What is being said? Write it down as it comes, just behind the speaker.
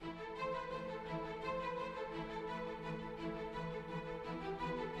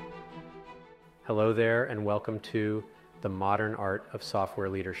Hello there, and welcome to The Modern Art of Software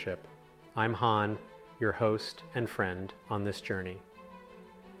Leadership. I'm Han, your host and friend on this journey.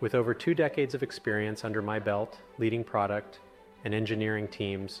 With over 2 decades of experience under my belt, leading product and engineering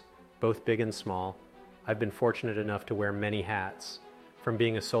teams, both big and small, I've been fortunate enough to wear many hats, from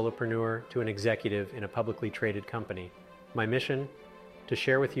being a solopreneur to an executive in a publicly traded company. My mission? To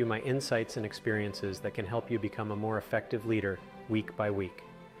share with you my insights and experiences that can help you become a more effective leader week by week.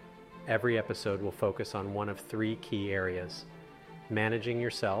 Every episode will focus on one of 3 key areas: managing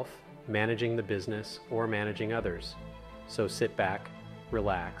yourself, managing the business, or managing others. So sit back,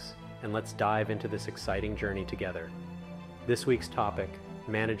 relax, and let's dive into this exciting journey together. This week's topic,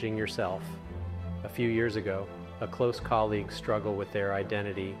 managing yourself. A few years ago, a close colleague's struggle with their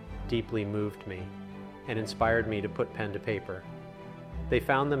identity deeply moved me and inspired me to put pen to paper. They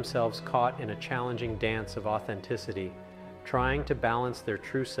found themselves caught in a challenging dance of authenticity, trying to balance their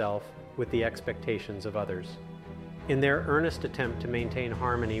true self with the expectations of others. In their earnest attempt to maintain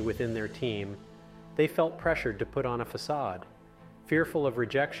harmony within their team, they felt pressured to put on a facade. Fearful of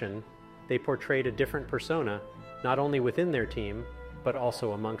rejection, they portrayed a different persona, not only within their team, but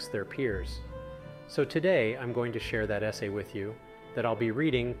also amongst their peers. So today, I'm going to share that essay with you that I'll be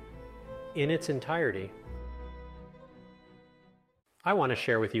reading in its entirety. I want to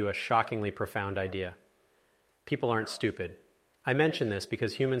share with you a shockingly profound idea. People aren't stupid. I mention this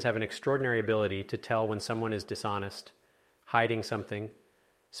because humans have an extraordinary ability to tell when someone is dishonest, hiding something,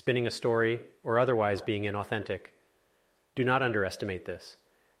 spinning a story, or otherwise being inauthentic. Do not underestimate this.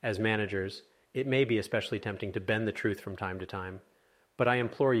 As managers, it may be especially tempting to bend the truth from time to time, but I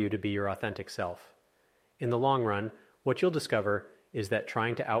implore you to be your authentic self. In the long run, what you'll discover is that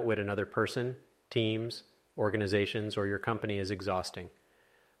trying to outwit another person, teams, organizations, or your company is exhausting.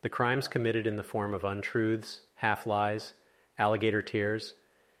 The crimes committed in the form of untruths, half-lies, alligator tears,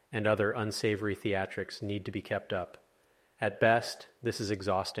 and other unsavory theatrics need to be kept up. At best, this is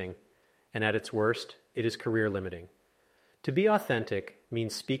exhausting, and at its worst, it is career-limiting. To be authentic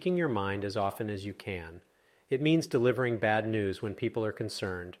means speaking your mind as often as you can. It means delivering bad news when people are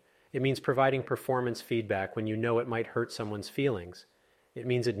concerned. It means providing performance feedback when you know it might hurt someone's feelings. It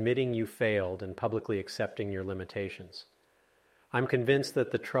means admitting you failed and publicly accepting your limitations. I'm convinced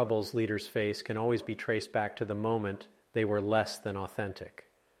that the troubles leaders face can always be traced back to the moment they were less than authentic.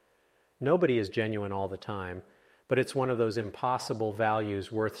 Nobody is genuine all the time, but it's one of those impossible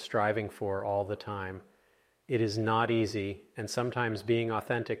values worth striving for all the time. It is not easy, and sometimes being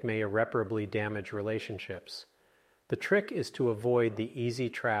authentic may irreparably damage relationships. The trick is to avoid the easy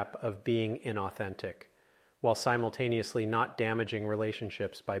trap of being inauthentic, while simultaneously not damaging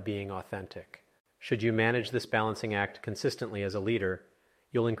relationships by being authentic. Should you manage this balancing act consistently as a leader,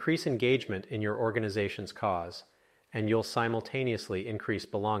 you'll increase engagement in your organization's cause, and you'll simultaneously increase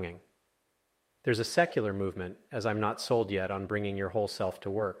belonging. There's a secular movement, as I'm not sold yet on bringing your whole self to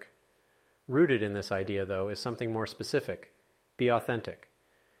work. Rooted in this idea, though, is something more specific. Be authentic.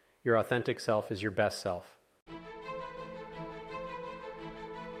 Your authentic self is your best self.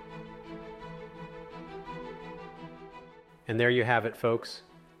 And there you have it, folks.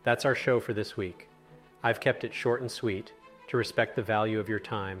 That's our show for this week. I've kept it short and sweet to respect the value of your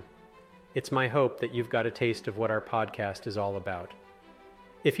time. It's my hope that you've got a taste of what our podcast is all about.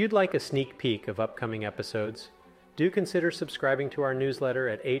 If you'd like a sneak peek of upcoming episodes, do consider subscribing to our newsletter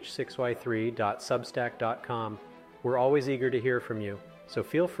at h6i3.substack.com. We're always eager to hear from you, so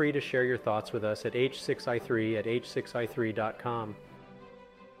feel free to share your thoughts with us at h6i3@h6i3.com.